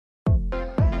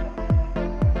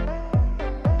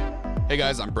Hey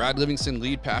guys, I'm Brad Livingston,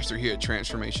 lead pastor here at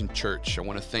Transformation Church. I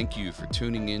want to thank you for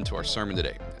tuning in to our sermon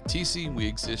today. At TC, we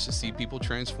exist to see people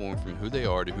transform from who they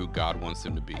are to who God wants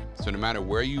them to be. So no matter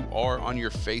where you are on your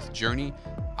faith journey,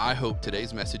 I hope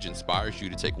today's message inspires you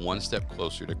to take one step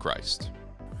closer to Christ.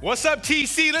 What's up,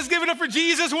 TC? Let's give it up for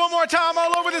Jesus one more time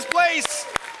all over this place.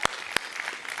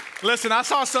 Listen, I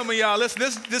saw some of y'all. Listen,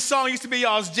 this song used to be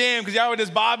y'all's jam because y'all were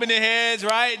just bobbing their heads,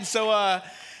 right? And so,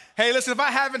 hey, listen, if I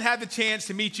haven't had the chance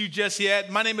to meet you just yet,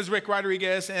 my name is Ric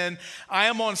Rodriguez, and I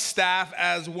am on staff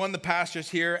as one of the pastors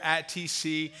here at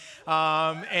TC.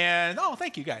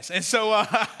 Thank you guys. And so,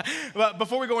 but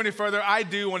before we go any further, I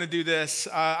do want to do this.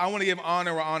 I want to give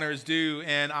honor where honor is due.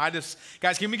 And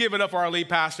guys, can we give it up for our lead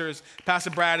pastors, Pastor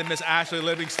Brad and Miss Ashley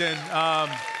Livingston?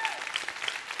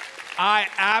 I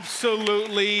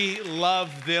absolutely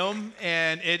love them,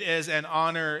 and it is an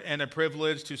honor and a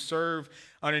privilege to serve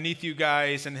underneath you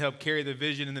guys and help carry the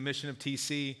vision and the mission of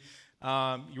TC.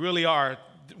 You really are,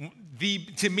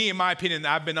 to me, in my opinion,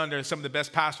 I've been under some of the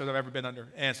best pastors I've ever been under.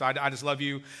 And so I just love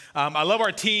you. I love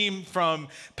our team, from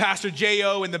Pastor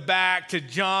J.O. in the back to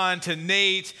John to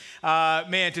Nate,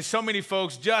 to so many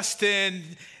folks, Justin,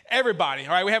 everybody.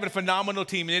 All right, we have a phenomenal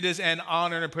team, and it is an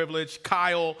honor and a privilege,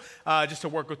 Kyle, just to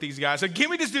work with these guys. So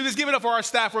can we just do this? Give it up for our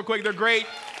staff real quick. They're great.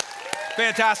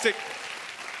 Fantastic.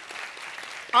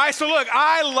 All right, so look,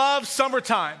 I love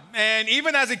summertime, and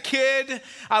even as a kid,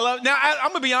 I'm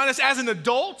going to be honest, as an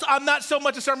adult, I'm not so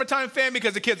much a summertime fan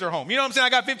because the kids are home. You know what I'm saying? I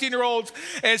got 15-year-olds,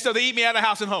 and so they eat me out of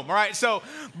house and home, all right? So,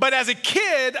 but as a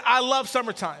kid, I love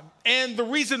summertime, and the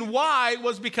reason why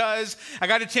was because I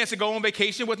got a chance to go on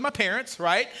vacation with my parents,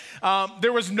 right?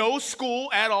 There was no school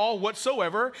at all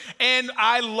whatsoever, and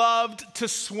I loved to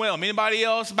swim. Anybody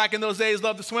else back in those days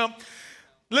loved to swim?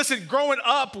 Listen, growing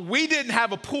up, we didn't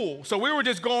have a pool. So we were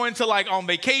just going to on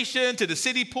vacation to the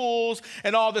city pools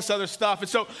and all this other stuff. And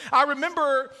so I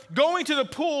remember going to the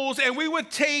pools, and we would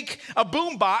take a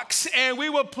boombox and we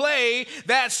would play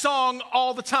that song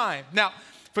all the time. Now,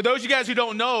 for those of you guys who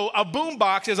don't know, a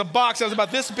boombox is a box that was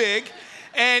about this big,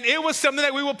 and it was something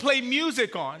that we would play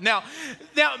music on. Now,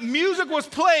 music was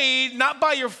played not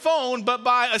by your phone, but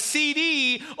by a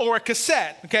CD or a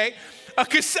cassette, okay? A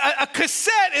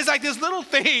cassette is like this little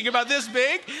thing about this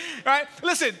big, right?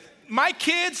 Listen, my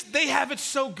kids, they have it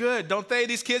so good, don't they?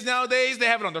 These kids nowadays, they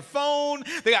have it on their phone.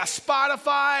 They got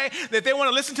Spotify. If they want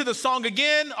to listen to the song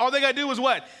again, all they got to do is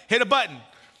what? Hit a button.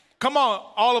 Come on,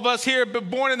 all of us here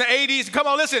born in the 80s, come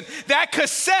on, listen. That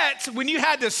cassette, when you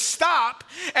had to stop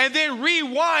and then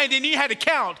rewind and you had to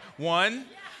count. 1,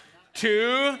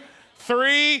 2,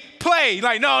 3, play.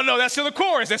 No, that's still the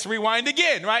chorus. Let's rewind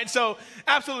again, right? So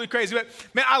absolutely crazy. But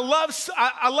man, I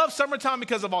love summertime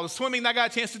because of all the swimming that I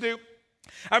got a chance to do.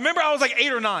 I remember I was like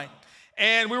 8 or 9,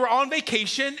 and we were on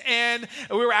vacation, and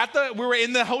we were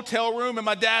in the hotel room, and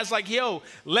my dad's like, "Yo,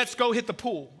 let's go hit the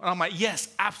pool." And I'm like, "Yes,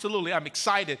 absolutely. I'm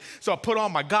excited." So I put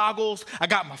on my goggles. I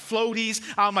got my floaties.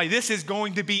 I'm like, "This is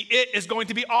going to be it. It's going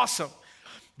to be awesome."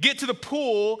 Get to the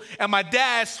pool, and my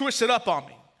dad switched it up on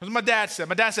me. That's what my dad said.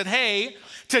 My dad said, "Hey,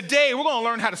 today we're going to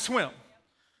learn how to swim."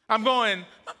 I'm going,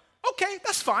 "Okay,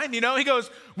 that's fine." He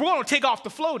goes, "We're going to take off the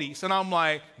floaties." And I'm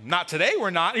like, "Not today, we're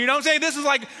not." You know what I'm saying? This is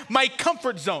like my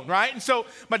comfort zone, right? And so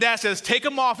my dad says, "Take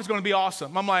them off. It's going to be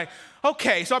awesome." I'm like,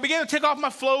 "Okay." So I began to take off my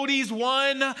floaties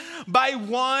one by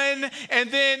one. And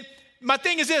then my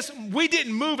thing is this, we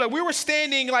didn't move. We were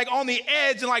standing on the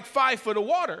edge in 5 foot of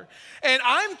water. And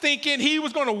I'm thinking he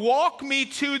was going to walk me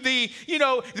to the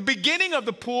beginning of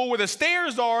the pool where the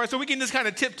stairs are so we can just kind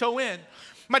of tiptoe in.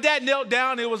 My dad knelt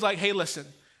down and it was like, "Hey, listen,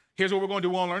 here's what we're going to do.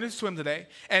 We're going to learn to swim today.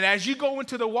 And as you go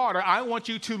into the water, I want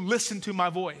you to listen to my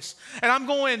voice." And I'm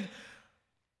going,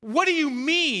 "What do you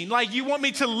mean? You want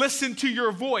me to listen to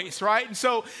your voice, right?" And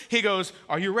so he goes,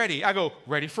 "Are you ready?" I go,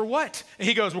 "Ready for what?" And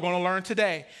he goes, "We're going to learn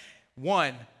today.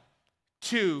 1,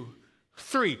 2,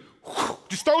 3.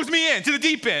 Just throws me into the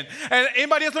deep end. And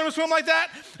anybody else learn to swim like that?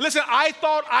 Listen, I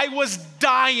thought I was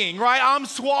dying, right? I'm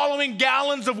swallowing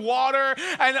gallons of water,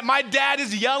 and my dad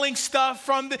is yelling stuff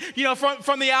from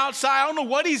the outside. I don't know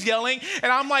what he's yelling,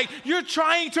 and I'm like, "You're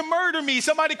trying to murder me.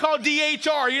 Somebody call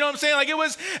DHR." You know what I'm saying? It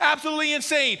was absolutely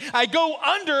insane. I go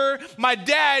under, my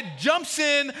dad jumps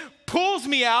in, pulls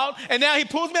me out, and now he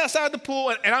pulls me outside the pool,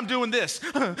 and I'm doing this,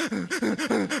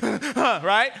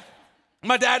 right?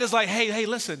 My dad is like, hey,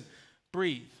 listen,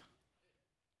 breathe,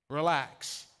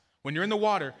 relax. When you're in the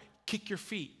water, kick your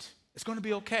feet. It's going to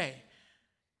be okay.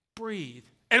 Breathe.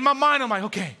 And in my mind, I'm like,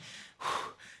 okay,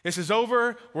 this is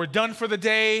over. We're done for the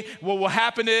day. What will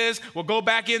happen is we'll go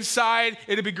back inside.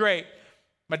 It'll be great.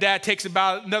 My dad takes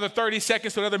about another 30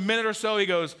 seconds to another minute or so. He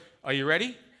goes, "Are you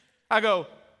ready?" I go,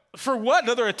 for what?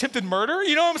 Another attempted murder?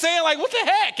 You know what I'm saying? Like, what the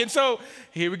heck? And so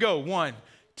here we go. 1,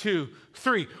 2,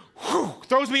 3. Whew,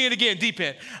 throws me in again, deep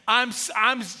end. I'm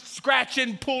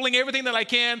scratching, pulling everything that I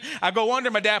can. I go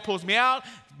under. My dad pulls me out.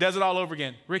 Does it all over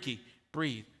again. Ricky,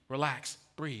 breathe, relax,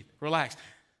 breathe, relax.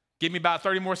 Give me about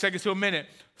 30 more seconds to a minute.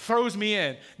 Throws me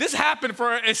in. This happened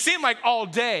for, it seemed like all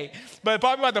day, but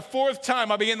probably about the 4th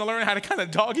time I began to learn how to kind of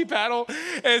doggy paddle.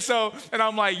 And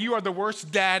I'm like, you are the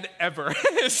worst dad ever.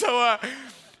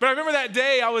 But I remember that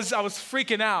day I was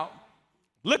freaking out.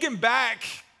 Looking back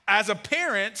as a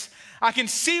parent, I can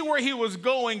see where he was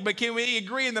going, but can we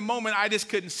agree in the moment I just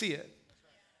couldn't see it?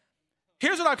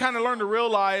 Here's what I kind of learned to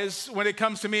realize when it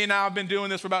comes to me, and now I've been doing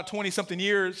this for about 20-something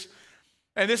years,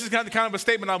 and this is kind of a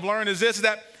statement I've learned, is this,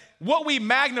 that what we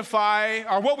magnify,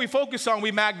 or what we focus on,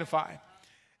 we magnify.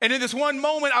 And in this one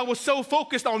moment, I was so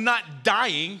focused on not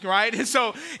dying, right? And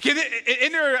so,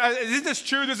 isn't this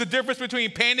true? There's a difference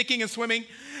between panicking and swimming.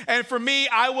 And for me,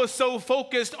 I was so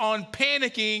focused on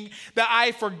panicking that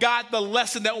I forgot the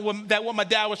lesson that what my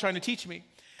dad was trying to teach me.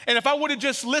 And if I would have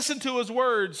just listened to his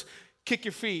words, kick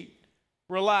your feet,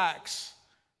 relax,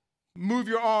 move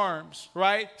your arms,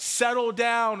 right? Settle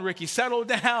down, Ricky, settle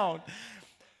down.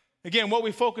 Again, what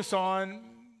we focus on,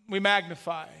 we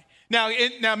magnify. Now,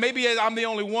 maybe I'm the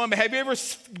only one, but have you ever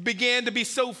began to be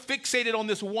so fixated on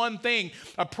this one thing,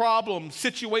 a problem,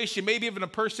 situation, maybe even a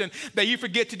person, that you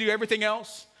forget to do everything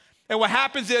else? And what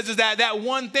happens is that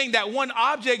one thing, that one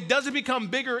object doesn't become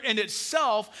bigger in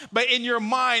itself, but in your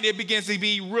mind, it begins to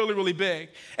be really, really big.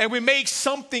 And we make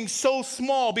something so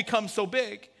small become so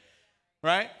big,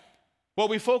 right? What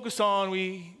we focus on,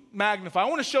 we magnify. I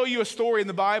want to show you a story in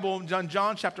the Bible,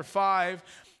 John chapter 5,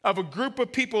 of a group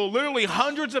of people, literally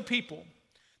hundreds of people,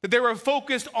 that they were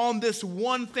focused on this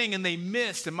one thing, and they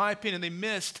missed, in my opinion, they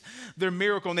missed their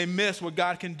miracle, and they missed what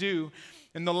God can do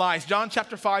in the lives. John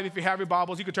chapter 5, if you have your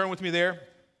Bibles, you can turn with me there.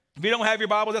 If you don't have your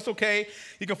Bibles, that's okay.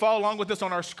 You can follow along with us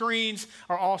on our screens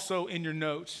or also in your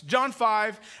notes. John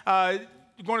 5, we're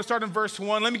going to start in verse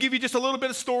 1. Let me give you just a little bit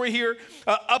of story here.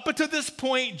 Up until this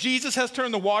point, Jesus has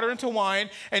turned the water into wine,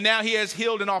 and now he has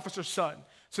healed an officer's son.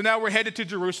 So now we're headed to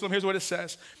Jerusalem. Here's what it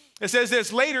says. It says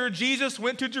this: later, Jesus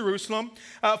went to Jerusalem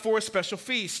for a special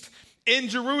feast. In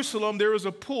Jerusalem, there was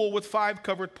a pool with 5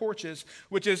 covered porches,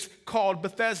 which is called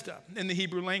Bethesda in the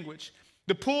Hebrew language.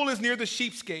 The pool is near the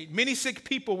sheep's gate. Many sick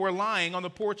people were lying on the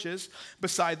porches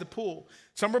beside the pool.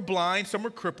 Some were blind, some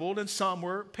were crippled, and some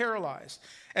were paralyzed.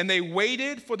 And they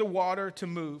waited for the water to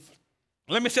move.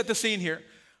 Let me set the scene here.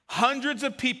 Hundreds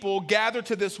of people gathered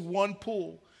to this one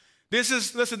pool.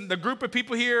 Listen, the group of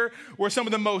people here were some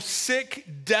of the most sick,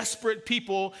 desperate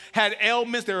people, had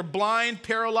ailments, they were blind,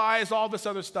 paralyzed, all this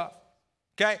other stuff.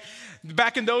 Okay,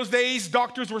 back in those days,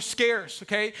 doctors were scarce.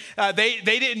 Okay, they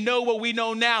didn't know what we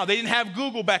know now. They didn't have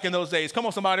Google back in those days. Come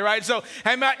on, somebody, right? So,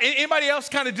 anybody else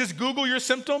kind of just Google your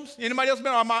symptoms? Anybody else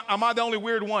been? Or am I the only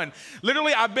weird one?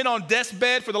 Literally, I've been on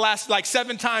deathbed for the last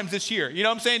 7 times this year. You know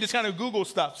what I'm saying? Just kind of Google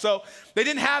stuff. So they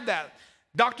didn't have that.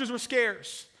 Doctors were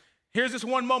scarce. Here's this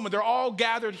one moment. They're all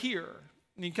gathered here.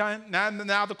 And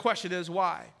now the question is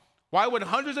why? Why would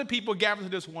hundreds of people gather to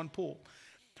this one pool?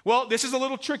 Well, this is a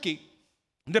little tricky.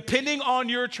 Depending on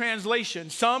your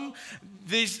translation, some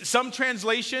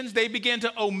translations, they begin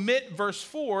to omit verse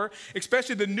 4,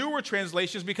 especially the newer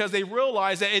translations, because they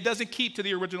realize that it doesn't keep to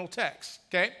the original text,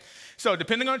 okay? So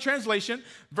depending on translation,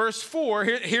 verse 4,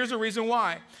 here's the reason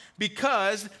why.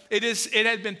 Because it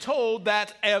had been told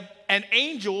that an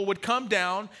angel would come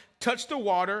down, touch the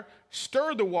water,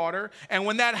 stir the water, and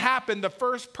when that happened, the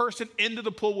first person into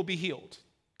the pool will be healed,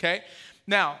 okay?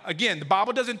 Now, again, the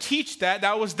Bible doesn't teach that.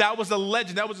 That was a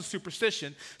legend. That was a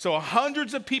superstition. So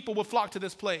hundreds of people would flock to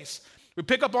this place. We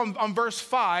pick up on verse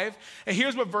 5, and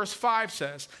here's what verse 5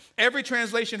 says. Every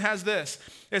translation has this.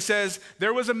 It says,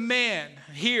 there was a man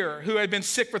here who had been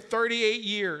sick for 38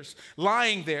 years,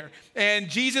 lying there. And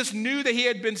Jesus knew that he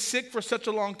had been sick for such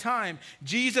a long time.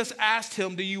 Jesus asked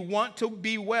him, do you want to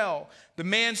be well?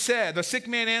 The sick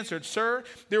man answered, sir,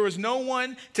 there was no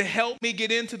one to help me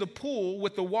get into the pool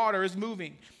with the water is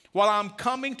moving. While I'm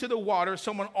coming to the water,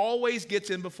 someone always gets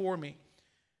in before me.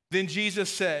 Then Jesus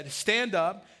said, stand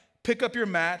up, pick up your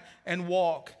mat, and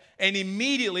walk. And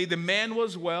immediately the man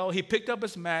was well. He picked up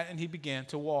his mat and he began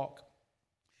to walk.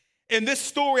 in this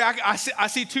story, I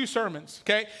see two sermons,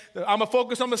 okay? I'm going to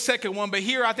focus on the second one, but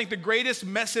here I think the greatest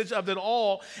message of it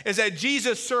all is that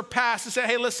Jesus surpassed and said,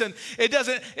 hey, listen,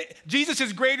 Jesus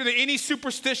is greater than any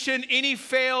superstition, any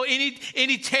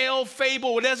any tale,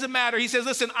 fable, it doesn't matter. He says,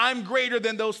 listen, I'm greater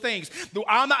than those things.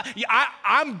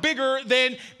 I'm bigger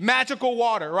than magical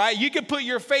water, right? You can put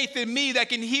your faith in me that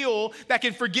can heal, that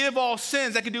can forgive all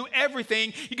sins, that can do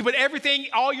everything. You can put everything,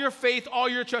 all your faith, all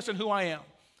your trust in who I am.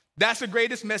 That's the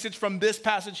greatest message from this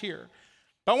passage here.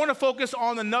 But I want to focus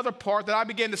on another part that I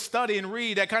began to study and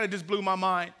read that kind of just blew my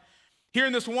mind. Here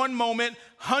in this one moment,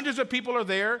 hundreds of people are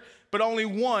there, but only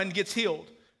one gets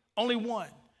healed. Only one.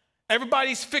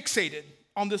 Everybody's fixated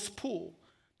on this pool.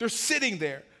 They're sitting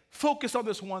there, focused on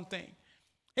this one thing.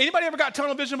 Anybody ever got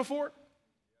tunnel vision before?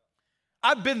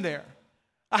 I've been there.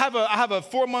 I have a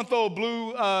 4-month-old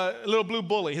little blue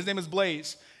bully. His name is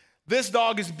Blaze. This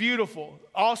dog is beautiful.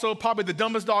 Also, probably the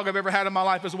dumbest dog I've ever had in my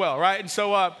life as well, right? And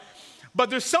so, but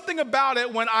there's something about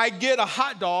it when I get a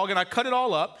hot dog and I cut it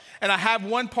all up and I have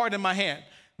one part in my hand.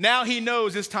 Now he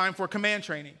knows it's time for command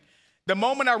training. The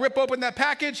moment I rip open that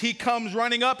package, he comes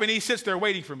running up and he sits there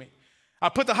waiting for me. I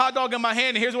put the hot dog in my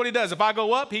hand and here's what he does. If I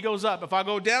go up, he goes up. If I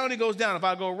go down, he goes down. If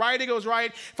I go right, he goes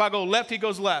right. If I go left, he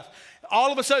goes left.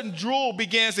 All of a sudden, drool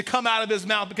begins to come out of his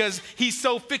mouth because he's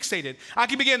so fixated. I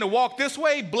can begin to walk this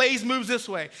way, Blaze moves this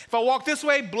way. If I walk this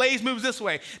way, Blaze moves this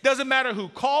way. Doesn't matter who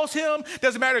calls him.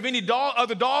 Doesn't matter if any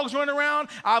other dogs run around.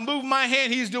 I move my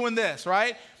hand, he's doing this,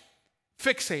 right?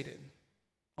 Fixated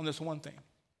on this one thing.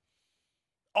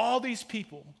 All these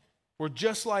people were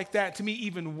just like that, to me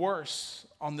even worse,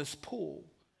 on this pool,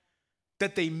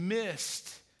 that they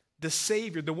missed the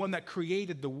Savior, the one that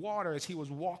created the water as he was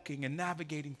walking and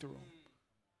navigating through them.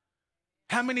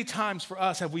 How many times for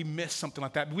us have we missed something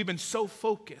like that? We've been so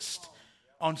focused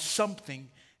on something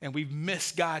and we've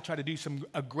missed God try to do some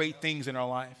great things in our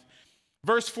life.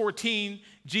 Verse 14,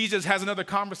 Jesus has another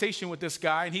conversation with this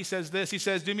guy and he says this, he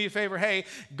says, do me a favor, hey,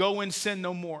 go and sin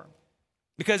no more.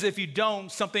 Because if you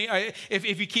don't,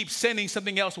 if you keep sinning,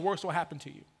 something else worse will happen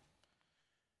to you.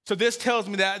 So this tells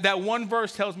me that one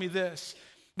verse tells me this,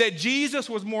 that Jesus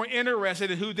was more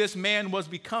interested in who this man was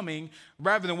becoming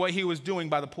rather than what he was doing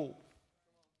by the pool.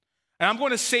 And I'm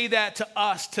going to say that to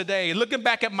us today. Looking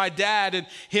back at my dad and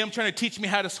him trying to teach me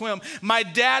how to swim, my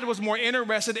dad was more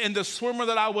interested in the swimmer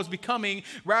that I was becoming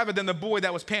rather than the boy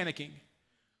that was panicking.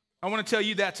 I want to tell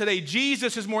you that today.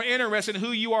 Jesus is more interested in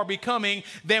who you are becoming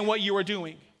than what you are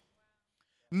doing.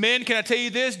 Men, can I tell you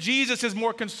this? Jesus is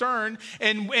more concerned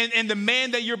in the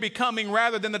man that you're becoming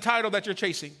rather than the title that you're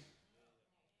chasing.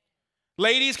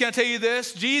 Ladies, can I tell you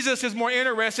this? Jesus is more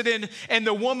interested in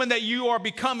the woman that you are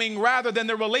becoming rather than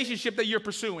the relationship that you're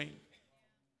pursuing.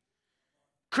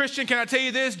 Christian, can I tell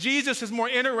you this? Jesus is more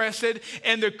interested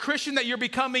in the Christian that you're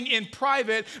becoming in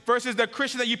private versus the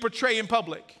Christian that you portray in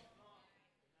public.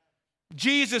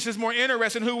 Jesus is more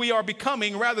interested in who we are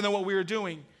becoming rather than what we are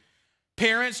doing.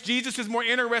 Parents, Jesus is more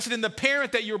interested in the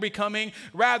parent that you're becoming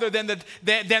rather than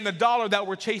the dollar that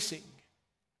we're chasing.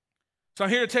 So I'm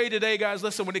here to tell you today, guys,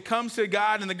 listen, when it comes to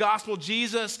God and the gospel,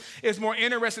 Jesus is more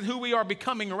interested in who we are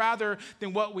becoming rather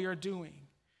than what we are doing.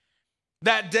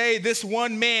 That day, this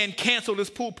one man canceled his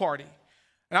pool party.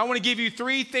 And I want to give you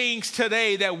 3 things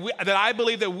today that I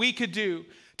believe that we could do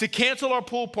to cancel our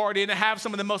pool party and to have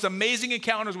some of the most amazing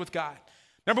encounters with God.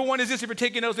 Number 1 is this. If you're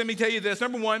taking notes, let me tell you this.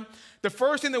 Number 1, the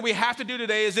first thing that we have to do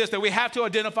today is this, that we have to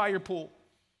identify your pool.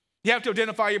 You have to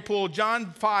identify your pool.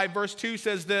 John 5, verse 2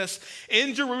 says this,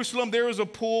 in Jerusalem there is a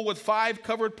pool with 5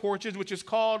 covered porches, which is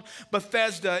called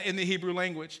Bethesda in the Hebrew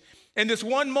language. In this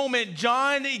one moment,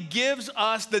 John gives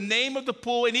us the name of the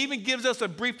pool and even gives us a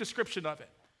brief description of it.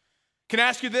 Can I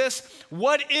ask you this?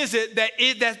 What is it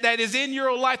that is in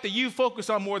your life that you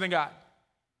focus on more than God?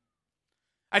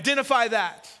 Identify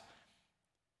that.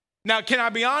 Now, can I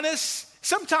be honest?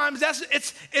 Sometimes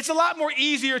it's a lot more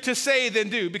easier to say than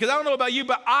do, because I don't know about you,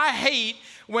 but I hate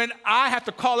when I have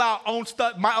to call out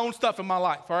my own stuff in my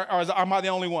life, or am I the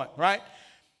only one, right?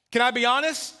 Can I be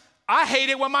honest? I hate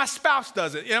it when my spouse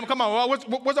does it. Come on,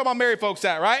 what's all my married folks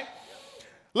at, right?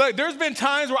 Look, there's been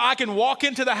times where I can walk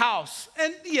into the house,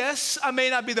 and yes, I may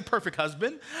not be the perfect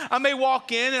husband. I may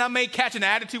walk in and I may catch an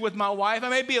attitude with my wife. I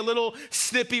may be a little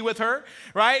snippy with her,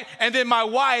 right? And then my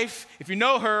wife, if you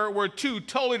know her, we're 2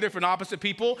 totally different opposite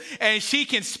people, and she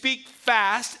can speak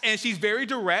fast, and she's very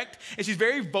direct, and she's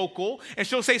very vocal, and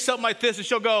she'll say something like this, and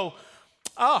she'll go,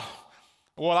 oh,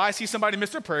 well, I see somebody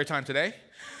missed their prayer time today.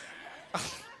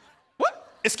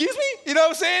 Excuse me? You know what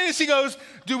I'm saying? And she goes,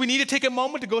 do we need to take a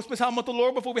moment to go spend time with the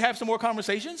Lord before we have some more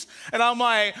conversations? And I'm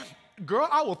like, girl,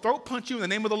 I will throat punch you in the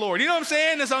name of the Lord. You know what I'm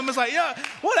saying? And so I'm just like, yeah,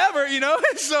 whatever, you know?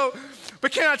 So,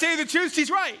 But can I tell you the truth?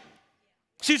 She's right.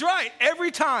 She's right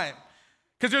every time.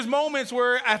 Because there's moments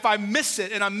where if I miss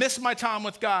it and I miss my time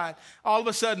with God, all of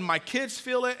a sudden my kids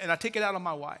feel it and I take it out on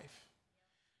my wife.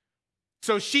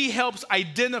 So she helps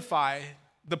identify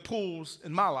the pools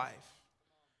in my life.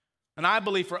 And I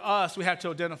believe for us, we have to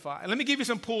identify. And let me give you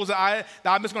some pools that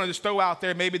I'm just going to just throw out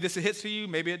there. Maybe this hits for you,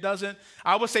 maybe it doesn't.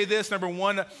 I would say this, number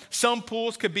one, some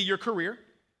pools could be your career.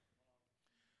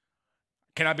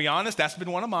 Can I be honest? That's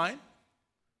been one of mine.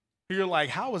 You're like,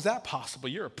 how is that possible?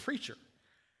 You're a preacher.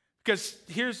 Because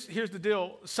here's the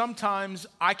deal. Sometimes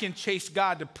I can chase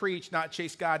God to preach, not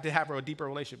chase God to have a deeper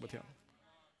relationship with him.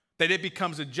 That it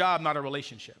becomes a job, not a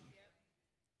relationship.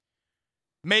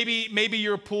 Maybe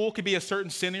your pool could be a certain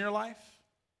sin in your life.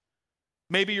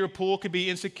 Maybe your pool could be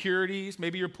insecurities.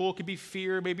 Maybe your pool could be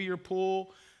fear. Maybe your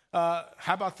pool, how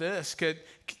about this?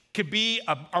 Could be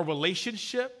a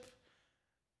relationship.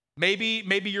 Maybe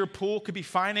your pool could be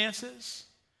finances.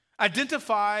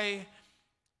 Identify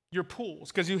your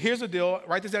pools. Because here's the deal.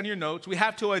 Write this down in your notes. We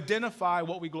have to identify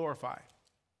what we glorify.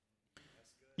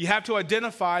 You have to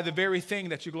identify the very thing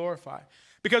that you glorify.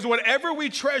 Because whatever we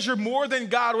treasure more than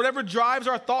God, whatever drives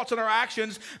our thoughts and our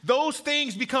actions, those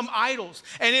things become idols.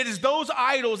 And it is those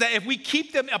idols that if we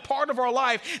keep them a part of our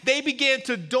life, they begin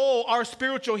to dull our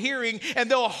spiritual hearing and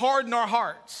they'll harden our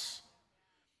hearts.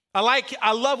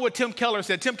 I love what Tim Keller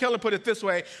said. Tim Keller put it this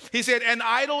way. He said, an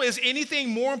idol is anything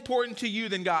more important to you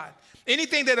than God.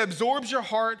 Anything that absorbs your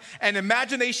heart and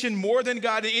imagination more than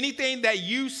God, and anything that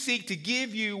you seek to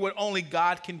give you what only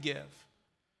God can give.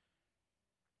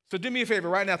 So do me a favor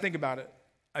right now, think about it.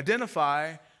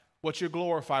 Identify what you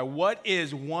glorify. What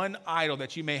is one idol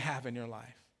that you may have in your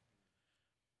life?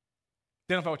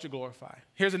 Identify what you glorify.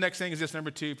 Here's the next thing is this,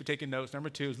 number two, if you're taking notes. Number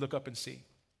two is look up and see.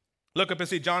 Look up and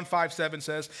see. John 5:7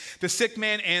 says, the sick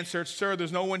man answered, sir,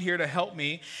 there's no one here to help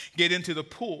me get into the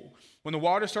pool. When the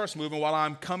water starts moving, while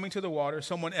I'm coming to the water,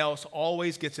 someone else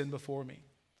always gets in before me.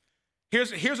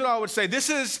 Here's what I would say. This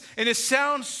is, and it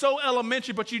sounds so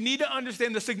elementary, but you need to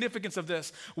understand the significance of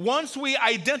this. Once we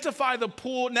identify the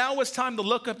pool, now it's time to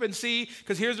look up and see,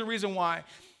 because here's the reason why.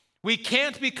 We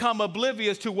can't become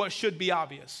oblivious to what should be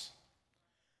obvious.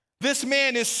 This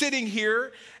man is sitting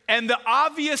here, and the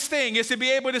obvious thing is to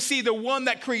be able to see the one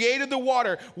that created the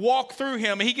water walk through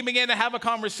him, and he can begin to have a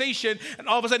conversation, and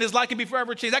all of a sudden his life can be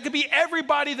forever changed. That could be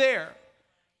everybody there,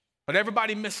 but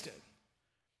everybody missed it.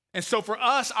 And so for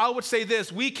us, I would say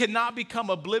this, we cannot become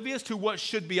oblivious to what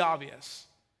should be obvious.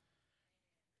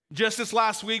 Just this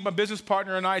last week, my business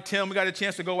partner and I, Tim, we got a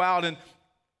chance to go out and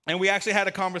we actually had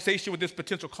a conversation with this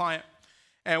potential client.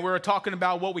 And we were talking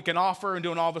about what we can offer and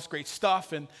doing all this great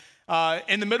stuff. And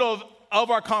in the middle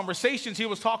of our conversations, he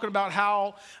was talking about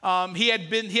how he had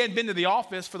been to the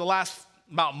office for the last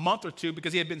about month or two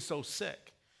because he had been so sick.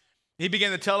 He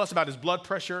began to tell us about his blood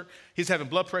pressure. He's having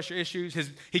blood pressure issues.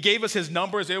 He gave us his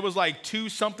numbers. It was like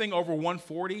 2-something over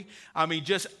 140. I mean,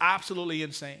 just absolutely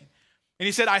insane. And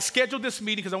he said, I scheduled this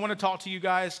meeting because I want to talk to you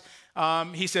guys.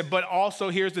 He said, but also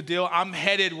here's the deal. I'm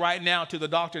headed right now to the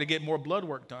doctor to get more blood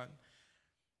work done.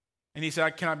 And he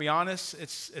said, can I be honest?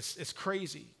 It's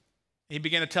crazy. He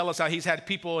began to tell us how he's had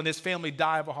people in his family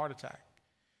die of a heart attack.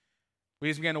 We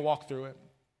just began to walk through it.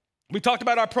 We talked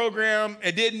about our program.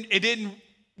 It didn't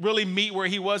really meet where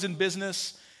he was in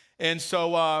business. And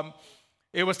so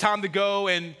it was time to go.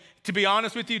 And to be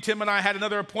honest with you, Tim and I had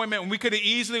another appointment, and we could have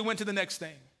easily went to the next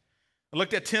thing. I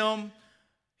looked at Tim.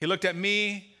 He looked at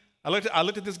me. I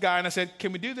looked at this guy, and I said,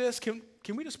 can we do this? Can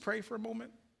we just pray for a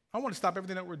moment? I want to stop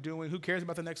everything that we're doing. Who cares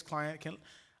about the next client?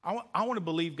 I want to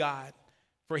believe God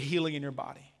for healing in your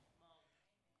body.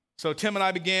 So Tim and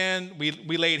I began.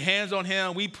 We laid hands on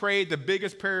him. We prayed the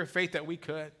biggest prayer of faith that we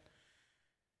could.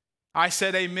 I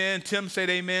said amen. Tim said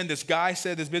amen. This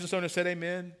business owner said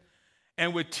amen.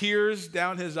 And with tears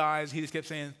down his eyes, he just kept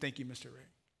saying, thank you, Mr. Ric.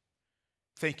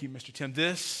 Thank you, Mr. Tim.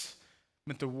 This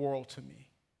meant the world to me.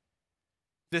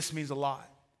 This means a lot.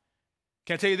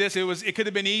 Can I tell you this? It could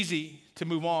have been easy to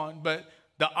move on, but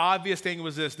the obvious thing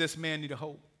was this man needed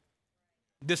hope.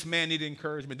 This man needed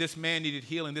encouragement. This man needed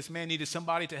healing. This man needed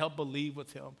somebody to help believe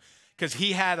with him because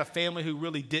he had a family who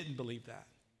really didn't believe that.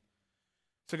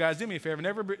 So guys, do me a favor.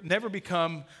 Never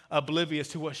become oblivious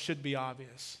to what should be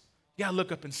obvious. You got to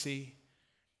look up and see.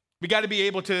 We got to be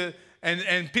able to,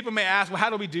 and people may ask, well, how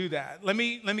do we do that? Let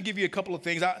me give you a couple of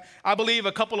things. I believe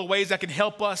a couple of ways that can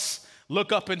help us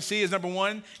look up and see is number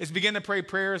one, is begin to pray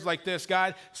prayers like this.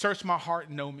 God, search my heart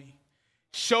and know me.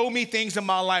 Show me things in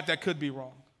my life that could be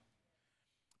wrong.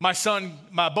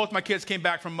 Both my kids came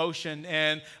back from Motion,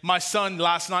 and my son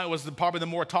last night was probably the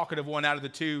more talkative one out of the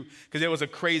two because it was a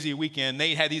crazy weekend.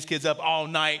 They had these kids up all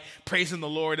night praising the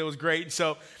Lord. It was great.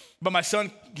 So But my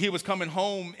son, he was coming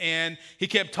home and he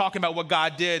kept talking about what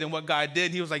God did and what God did.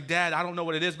 And he was like, Dad, I don't know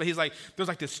what it is, but he's like, there's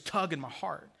like this tug in my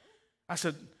heart. I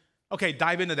said, okay,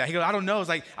 dive into that. He goes, I don't know. It's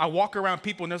like I walk around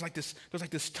people and there's like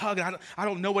this tug. And I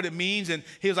don't know what it means. And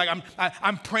he was like,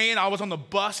 I'm praying. I was on the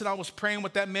bus and I was praying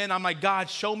with that man. I'm like, God,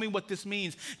 show me what this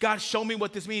means. God, show me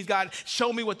what this means. God,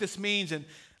 show me what this means. And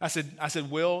I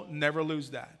said, Will, never lose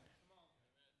that.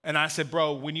 And I said,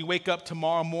 bro, when you wake up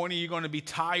tomorrow morning, you're going to be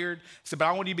tired. I said, but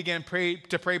I want you to begin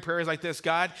to pray prayers like this.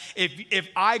 God, if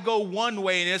I go one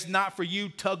way and it's not for you,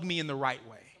 tug me in the right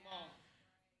way.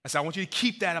 I said, I want you to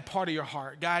keep that a part of your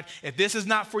heart. God, if this is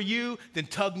not for you, then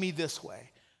tug me this way.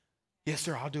 Yes,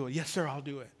 sir, I'll do it. Yes, sir, I'll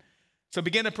do it. So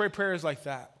begin to pray prayers like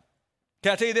that.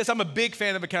 Can I tell you this? I'm a big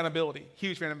fan of accountability,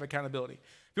 huge fan of accountability.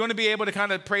 If you want to be able to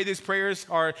kind of pray these prayers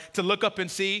or to look up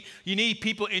and see, you need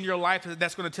people in your life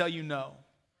that's going to tell you no.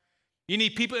 You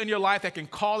need people in your life that can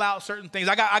call out certain things.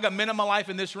 I got men in my life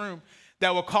in this room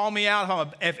that will call me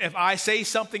out. If I say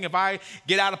something, if I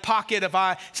get out of pocket, if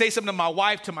I say something to my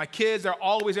wife, to my kids, they're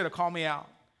always there to call me out.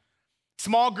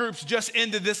 Small groups just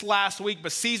ended this last week,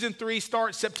 but season 3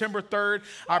 starts September 3rd.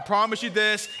 I promise you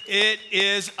this, it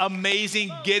is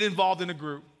amazing. Get involved in a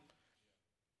group.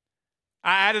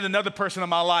 I added another person in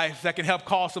my life that can help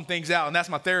call some things out, and that's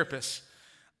my therapist.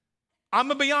 I'm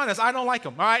going to be honest, I don't like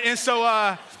him, all right? And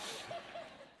so,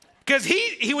 because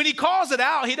he when he calls it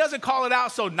out, he doesn't call it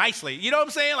out so nicely. You know what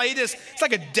I'm saying? Like it's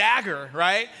like a dagger,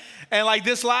 right? And like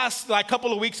this last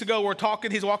couple of weeks ago, we're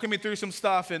talking. He's walking me through some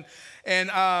stuff, and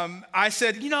I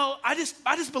said, I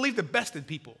just believe the best in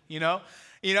people, And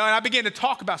I began to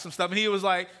talk about some stuff, and he was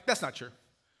like, "That's not true."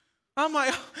 I'm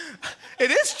like,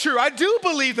 "It is true. I do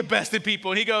believe the best in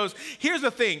people." And he goes, "Here's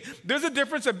the thing. There's a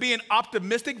difference of being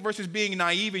optimistic versus being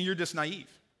naive, and you're just naive."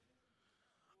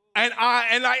 And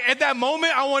I at that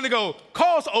moment, I wanted to go,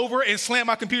 "Call's over," and slam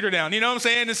my computer down. You know what I'm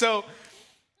saying? And so,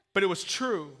 but it was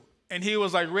true. And he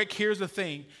was like, "Rick, here's the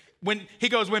thing. When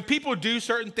people do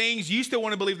certain things, you still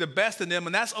want to believe the best in them,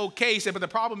 and that's okay." He said, "But the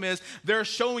problem is they're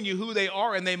showing you who they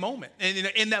are in that moment,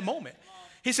 in that moment."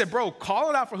 He said, "Bro, call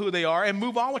it out for who they are and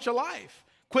move on with your life.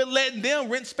 Quit letting them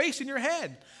rent space in your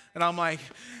head." And I'm like,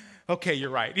 "Okay, you're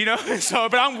right." So,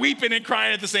 but I'm weeping and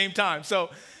crying at the same time.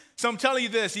 So I'm telling you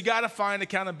this, you got to find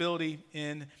accountability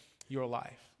in your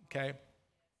life, okay?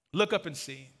 Look up and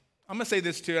see. I'm going to say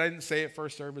this too. I didn't say it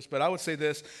first service, but I would say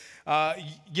this.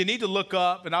 You need to look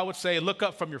up, and I would say look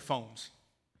up from your phones.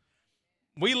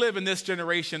 We live in this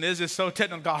generation. This is so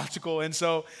technological. And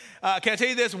so can I tell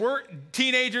you this? We're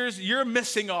teenagers. You're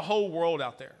missing a whole world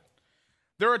out there.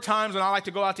 There are times when I like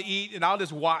to go out to eat, and I'll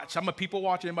just watch. I'm a people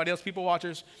watcher. Anybody else people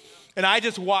watchers? And I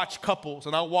just watch couples,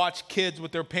 and I watch kids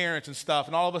with their parents and stuff,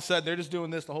 and all of a sudden, they're just doing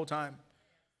this the whole time.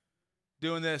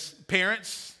 Doing this.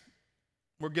 Parents,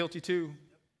 we're guilty too.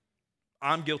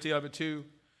 I'm guilty of it too.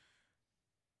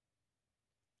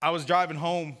 I was driving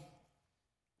home.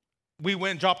 We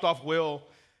went and dropped off Will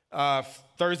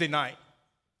Thursday night,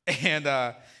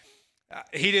 and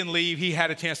he didn't leave. He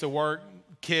had a chance to work.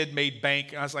 Kid made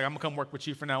bank. I was like, "I'm going to come work with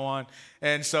you from now on."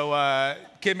 And so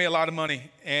kid made a lot of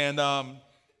money, and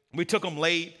we took him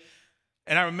late,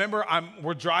 and I remember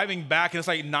we're driving back, and it's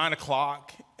like 9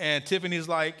 o'clock, and Tiffany's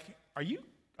like, are you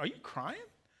crying?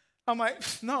 I'm like,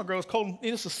 "No, girl, it's cold.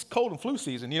 It's just cold and flu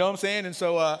season." You know what I'm saying? And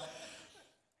so,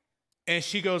 and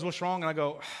she goes, "What's wrong?" And I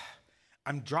go,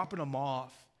 "I'm dropping him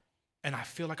off, and I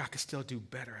feel like I could still do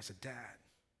better as a dad.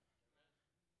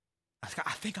 I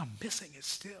think I'm missing it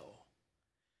still."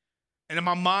 And in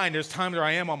my mind, there's times where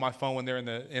I am on my phone when they're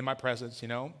in my presence, I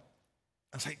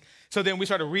was like, so then we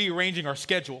started rearranging our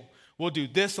schedule. We'll do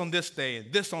this on this day,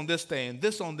 and this on this day, and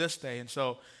this on this day. And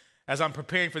so as I'm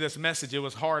preparing for this message, it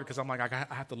was hard because I'm like, I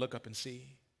have to look up and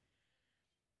see.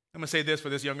 I'm going to say this for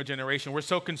this younger generation. We're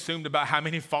so consumed about how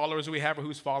many followers we have or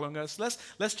who's following us.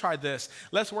 Let's try this.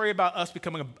 Let's worry about us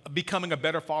becoming a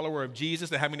better follower of Jesus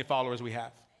than how many followers we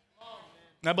have.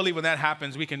 And I believe when that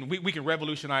happens, we can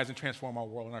revolutionize and transform our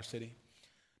world and our city.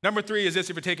 Number 3 is this.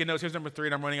 If you're taking notes, here's number 3,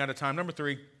 and I'm running out of time. Number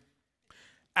 3,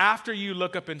 after you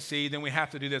look up and see, then we have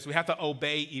to do this. We have to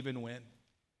obey even when.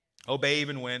 Obey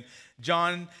even when.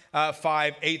 John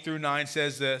 5, 8 through 9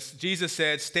 says this. Jesus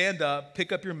said, "Stand up,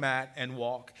 pick up your mat, and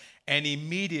walk." And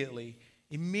immediately,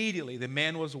 the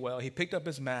man was well. He picked up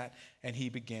his mat, and he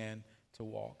began to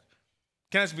walk.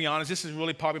 Can I just be honest? This is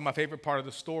really probably my favorite part of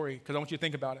the story because I want you to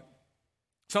think about it.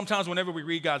 Sometimes whenever we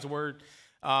read God's word,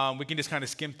 we can just kind of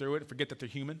skim through it and forget that they're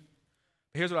human.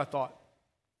 But here's what I thought.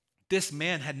 This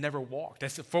man had never walked.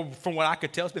 From what I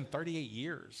could tell, it's been 38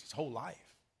 years, his whole life.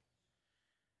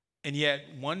 And yet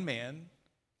one man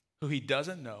who he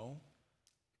doesn't know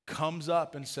comes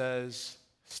up and says,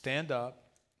 "Stand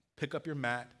up, pick up your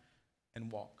mat,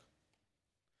 and walk.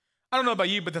 I don't know about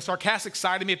you, but the sarcastic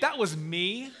side of me, if that was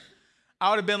me, I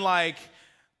would have been like,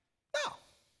 no,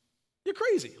 you're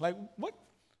crazy. Like, what?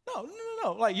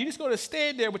 No. Like, you just going to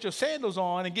stand there with your sandals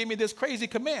on and give me this crazy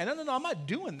command. No, I'm not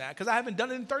doing that because I haven't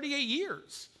done it in 38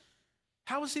 years.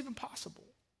 How is it even possible?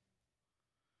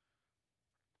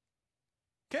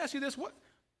 Can I ask you this?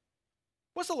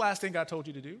 What's the last thing God told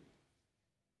you to do?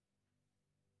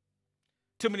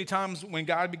 Too many times when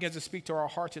God begins to speak to our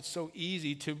hearts, it's so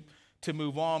easy to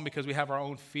move on because we have our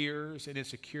own fears and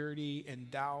insecurity and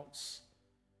doubts.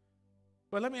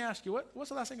 But let me ask you, what's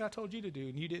the last thing God told you to do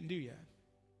and you didn't do yet?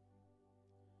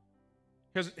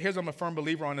 Here's what I'm a firm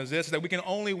believer on is this, that we can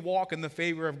only walk in the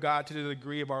favor of God to the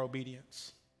degree of our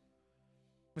obedience.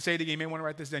 Let's say it again. You may want to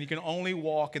write this down. You can only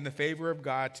walk in the favor of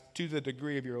God to the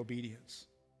degree of your obedience.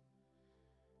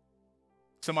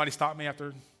 Somebody stopped me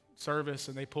after service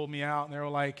and they pulled me out and they were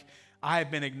like, I have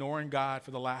been ignoring God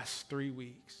for the last 3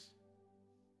 weeks.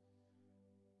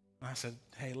 And I said,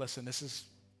 hey, listen,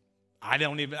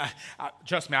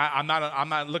 trust me, I'm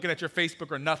not looking at your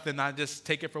Facebook or nothing. I just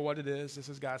take it for what it is. This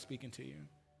is God speaking to you.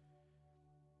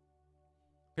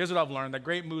 Here's what I've learned, that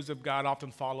great moves of God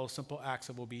often follow simple acts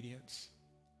of obedience.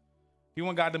 If you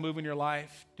want God to move in your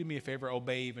life, do me a favor,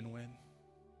 obey even when.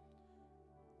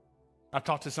 I've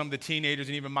talked to some of the teenagers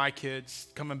and even my kids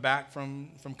coming back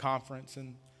from conference,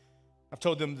 and I've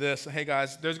told them this, hey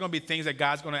guys, there's going to be things that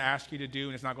God's going to ask you to do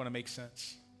and it's not going to make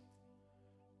sense.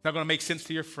 It's not going to make sense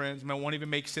to your friends. It won't even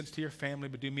make sense to your family,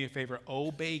 but do me a favor,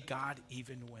 obey God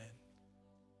even when.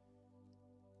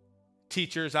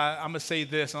 Teachers, I'm going to say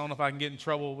this. I don't know if I can get in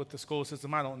trouble with the school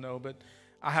system. I don't know, but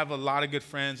I have a lot of good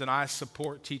friends, and I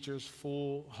support teachers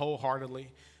wholeheartedly.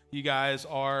 You guys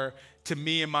are, to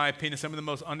me, in my opinion, some of the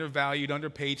most undervalued,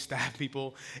 underpaid staff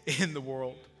people in the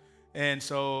world. And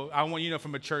so I want you to know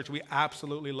from a church, we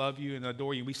absolutely love you and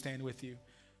adore you. We stand with you.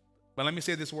 But let me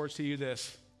say this words to you,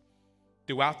 this.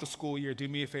 Throughout the school year, do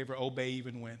me a favor, obey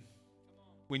even when.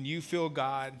 When you feel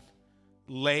God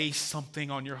lay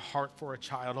something on your heart for a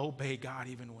child, obey God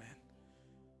even when.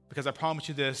 Because I promise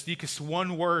you this,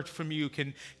 one word from you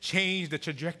can change the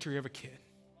trajectory of a kid.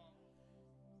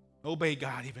 Obey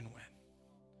God even when.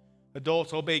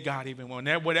 Adults, obey God even when.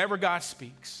 Whatever God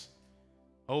speaks,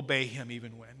 obey him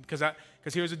even when. Because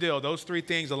here's the deal, those three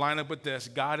things align up with this.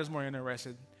 God is more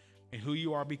interested in who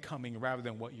you are becoming rather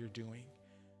than what you're doing.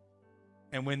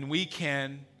 And when we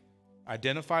can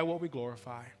identify what we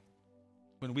glorify,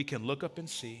 when we can look up and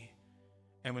see,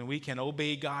 and when we can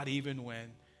obey God even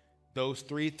when, those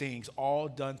three things all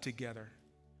done together,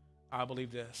 I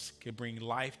believe this can bring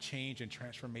life change and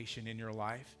transformation in your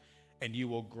life, and you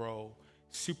will grow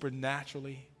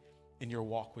supernaturally in your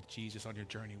walk with Jesus on your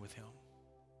journey with him.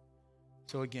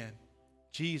 So again,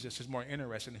 Jesus is more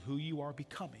interested in who you are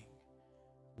becoming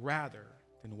rather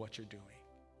than what you're doing.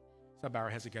 So bow our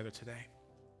heads together today.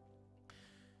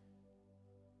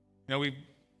 You know, we've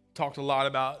talked a lot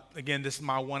about, again, this is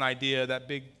my one idea, that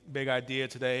big idea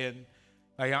today. And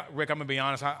Rick, I'm going to be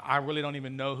honest, I really don't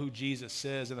even know who Jesus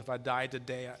is. And if I died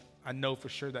today, I know for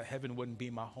sure that heaven wouldn't be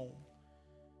my home.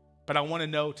 But I want to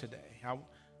know today.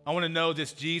 I want to know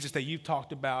this Jesus that you've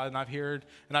talked about, and I've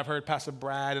heard Pastor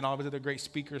Brad and all of the other great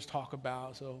speakers talk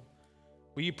about. So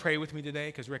will you pray with me today?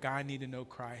 Because, Rick, I need to know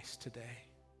Christ today.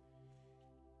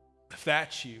 If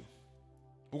that's you,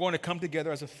 we're going to come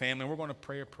together as a family, and we're going to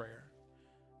pray a prayer.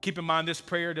 Keep in mind, this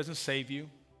prayer doesn't save you.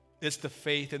 It's the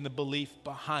faith and the belief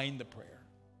behind the prayer.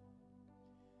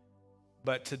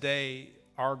 But today,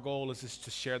 our goal is just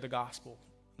to share the gospel.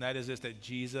 And that is this, that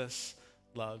Jesus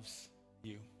loves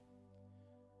you.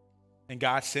 And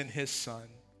God sent his son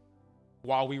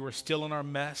while we were still in our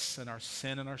mess and our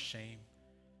sin and our shame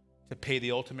to pay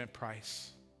the ultimate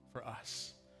price for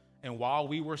us. And while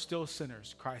we were still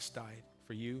sinners, Christ died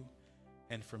for you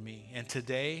and for me. And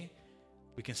today,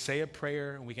 we can say a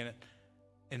prayer and we can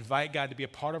invite God to be a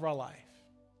part of our life.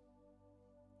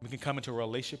 We can come into a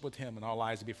relationship with him and our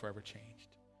lives will be forever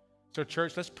changed. So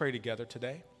church, let's pray together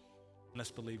today. And let's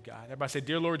believe God. Everybody say,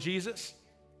 Dear Lord Jesus,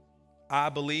 I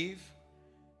believe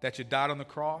that you died on the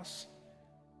cross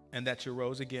and that you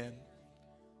rose again.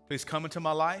 Please come into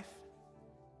my life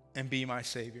and be my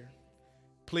Savior.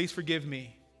 Please forgive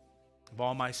me of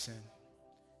all my sin.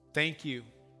 Thank you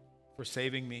for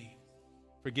saving me,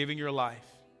 for giving your life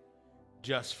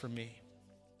just for me.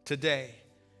 Today,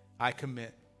 I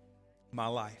commit my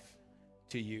life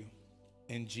to you.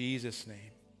 In Jesus'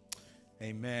 name,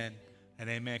 amen and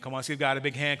amen. Come on, let's give God a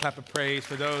big hand clap of praise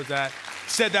for those that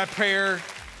said that prayer.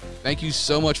 Thank you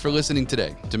so much for listening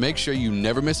today. To make sure you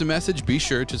never miss a message, be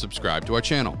sure to subscribe to our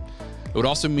channel. It would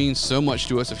also mean so much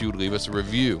to us if you would leave us a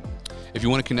review. If you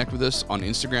want to connect with us on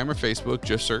Instagram or Facebook,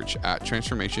 just search at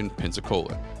Transformation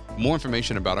Pensacola. For more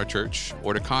information about our church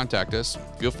or to contact us,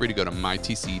 feel free to go to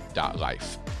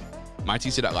mytc.life.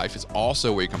 MyTC.life is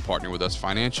also where you can partner with us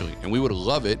financially, and we would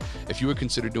love it if you would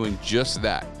consider doing just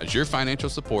that, as your financial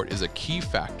support is a key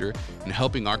factor in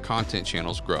helping our content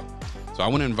channels grow. So I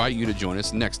want to invite you to join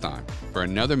us next time for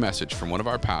another message from one of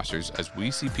our pastors as we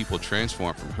see people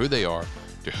transform from who they are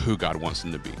to who God wants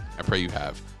them to be. I pray you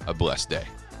have a blessed day.